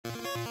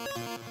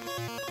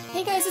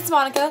Hey guys, it's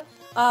Monica.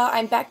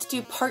 I'm back to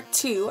do part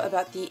 2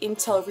 about the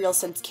Intel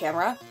RealSense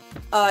camera.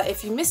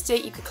 If you missed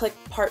it, you could click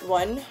part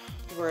 1,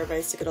 where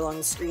I stick it along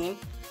the screen,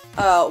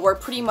 where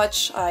pretty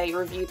much I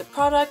review the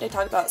product. I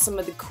talk about some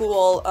of the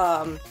cool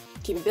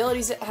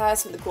capabilities it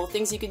has, some of the cool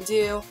things you can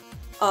do.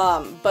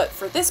 But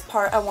for this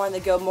part, I wanted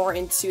to go more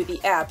into the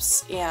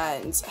apps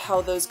and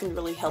how those can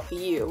really help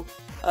you,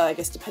 I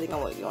guess depending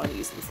on what you want to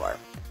use them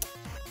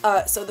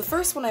for. So the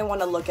first one I want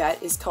to look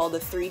at is called the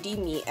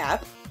 3D Me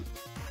app.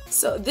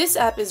 So this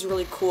app is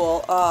really cool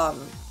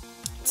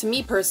to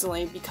me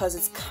personally because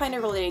it's kind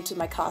of related to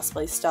my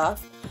cosplay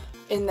stuff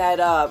in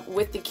that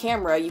with the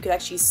camera you could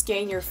actually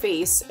scan your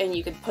face and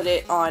you could put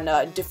it on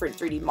different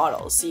 3D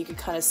models, so you could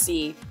kind of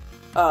see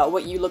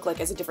what you look like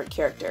as a different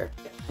character.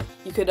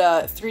 You could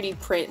 3D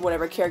print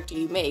whatever character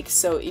you make,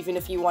 so even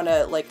if you want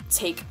to like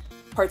take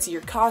parts of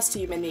your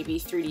costume and maybe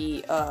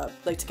 3D,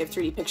 like take a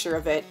 3D picture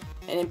of it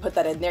and then put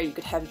that in there, you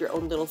could have your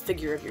own little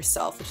figure of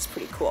yourself, which is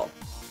pretty cool.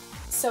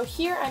 So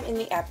here I'm in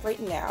the app right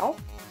now.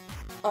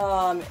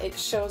 It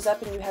shows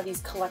up and you have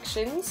these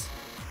collections.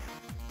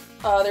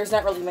 There's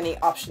not really many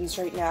options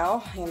right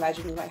now. I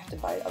imagine you might have to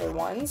buy other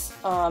ones.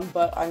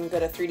 But I'm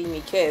gonna 3D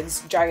Me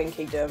Kids Dragon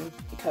Kingdom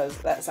because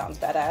that sounds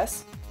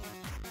badass.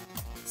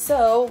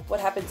 So what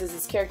happens is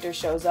this character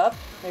shows up.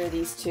 There are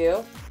these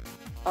two.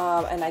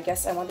 And I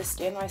guess I want to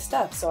scan my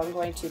stuff. So I'm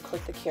going to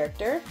click the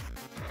character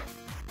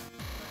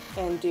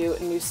and do a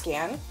new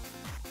scan.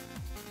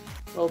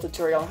 Little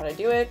tutorial on how to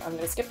do it. I'm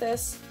gonna skip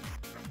this.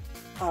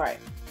 Alright.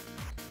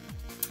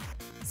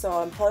 So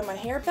I'm pulling my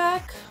hair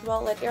back.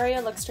 Well-lit area,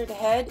 look straight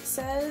ahead. It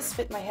says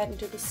fit my head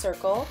into the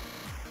circle.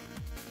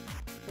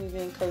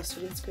 Moving closer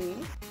to the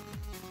screen.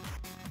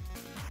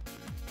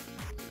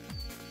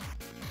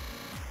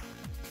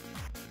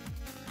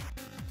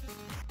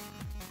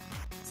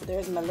 So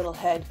there's my little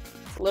head.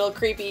 It's a little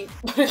creepy,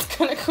 but it's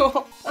kinda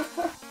cool.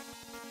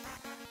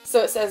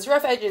 So it says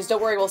rough edges,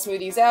 don't worry, we'll smooth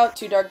these out.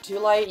 Too dark, too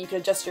light. You can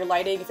adjust your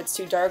lighting if it's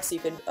too dark, so you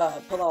could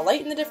put a lot of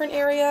light in the different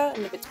area,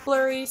 and if it's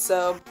blurry,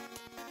 so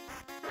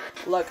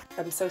look,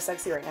 I'm so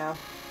sexy right now.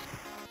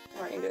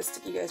 Alright, I'm gonna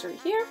stick you guys right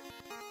here.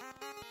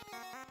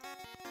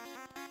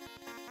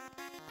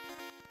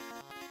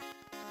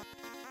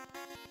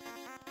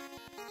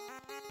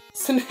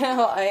 So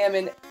now I am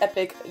an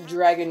epic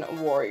dragon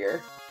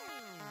warrior.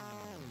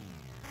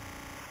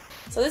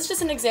 So this is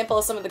just an example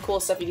of some of the cool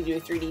stuff you can do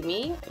with 3D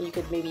Me. You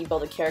could maybe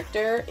build a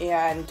character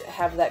and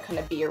have that kind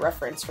of be your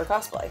reference for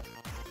cosplay.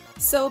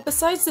 So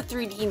besides the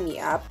 3D Me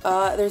app,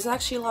 there's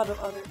actually a lot of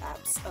other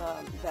apps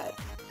that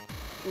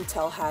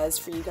Intel has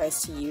for you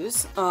guys to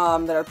use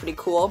that are pretty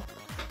cool.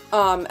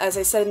 As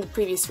I said in the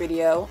previous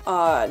video,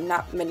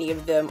 not many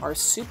of them are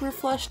super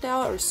fleshed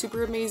out or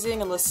super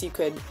amazing unless you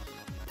could,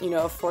 you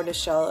know, afford to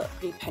shell a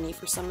pretty penny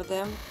for some of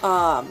them.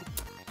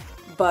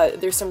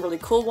 But there's some really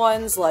cool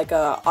ones, like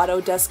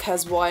Autodesk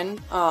has one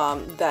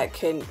that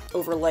can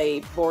overlay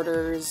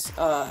borders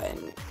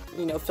and,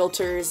 you know,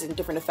 filters and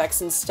different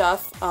effects and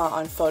stuff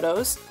on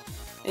photos,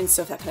 and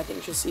so if that kind of thing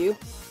interests you.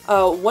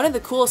 One of the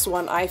coolest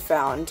one I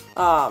found,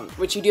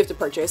 which you do have to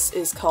purchase,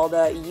 is called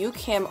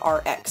UCam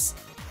RX.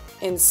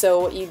 And so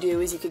what you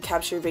do is you can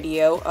capture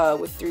video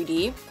with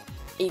 3D.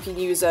 You can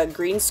use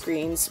green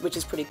screens, which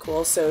is pretty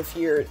cool, so if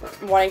you're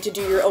wanting to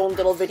do your own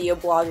little video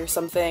blog or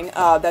something,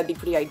 that'd be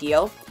pretty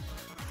ideal.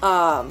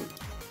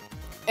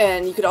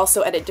 And you could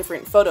also edit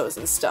different photos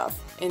and stuff.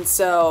 And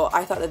so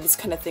I thought that this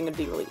kind of thing would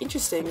be really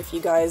interesting if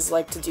you guys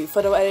like to do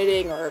photo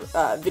editing or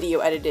video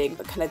editing,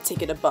 but kind of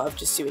take it above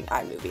just doing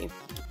iMovie.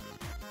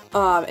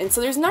 And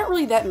so there's not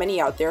really that many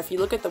out there. If you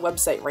look at the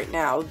website right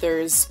now,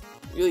 there's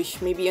really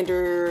maybe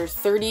under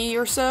 30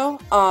 or so,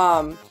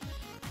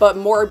 but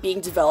more are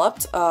being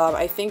developed.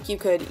 I think you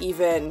could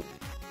even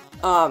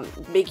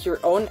make your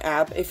own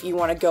app if you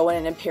want to go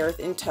in and pair with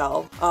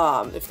Intel,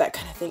 if that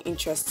kind of thing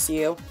interests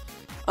you.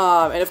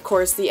 And of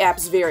course the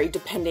apps vary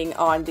depending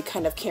on the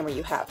kind of camera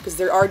you have, because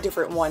there are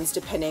different ones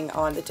depending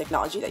on the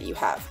technology that you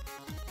have.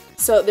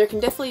 So there can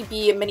definitely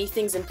be many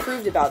things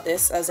improved about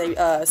this, as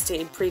I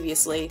stated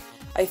previously.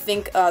 I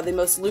think the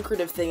most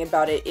lucrative thing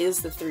about it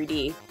is the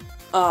 3D.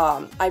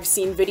 I've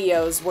seen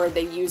videos where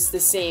they use the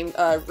same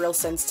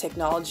RealSense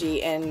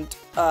technology and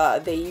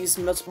they use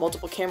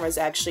multiple cameras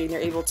actually, and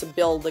they're able to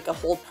build like a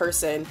whole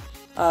person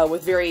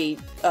with very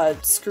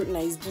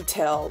scrutinized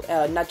detail,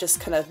 not just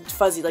kind of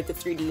fuzzy like the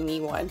 3D Me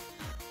one.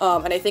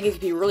 And I think it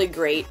could be really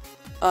great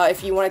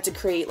if you wanted to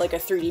create like a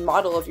 3D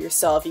model of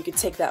yourself. You could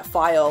take that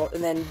file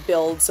and then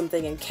build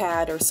something in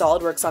CAD or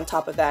SolidWorks on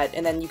top of that,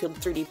 and then you could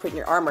 3D print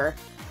your armor.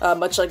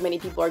 Much like many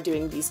people are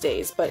doing these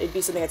days, but it'd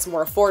be something that's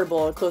more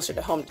affordable and closer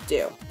to home to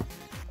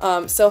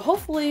do. So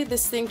hopefully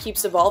this thing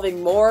keeps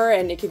evolving more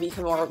and it can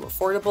become more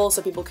affordable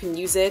so people can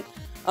use it,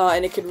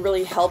 and it could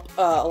really help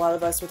a lot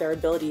of us with our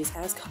abilities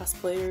as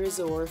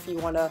cosplayers, or if you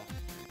want to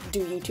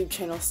do YouTube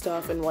channel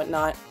stuff and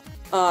whatnot.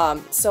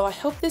 So I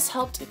hope this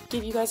helped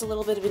give you guys a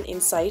little bit of an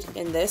insight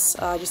in this.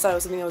 I just thought it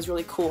was something that was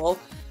really cool,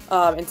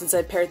 and since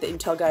I paired the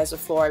Intel guys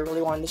before, I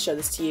really wanted to show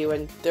this to you,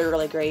 and they're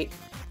really great.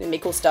 They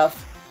make cool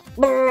stuff.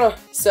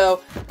 So,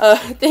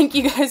 thank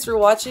you guys for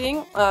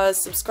watching.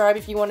 Subscribe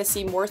if you want to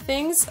see more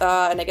things,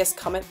 and I guess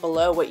comment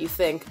below what you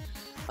think.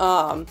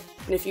 And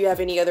if you have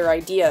any other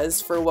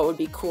ideas for what would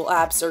be cool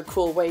apps or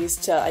cool ways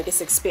to, I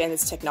guess, expand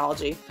this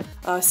technology.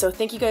 So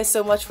thank you guys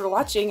so much for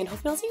watching, and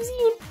hopefully I'll see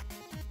you soon!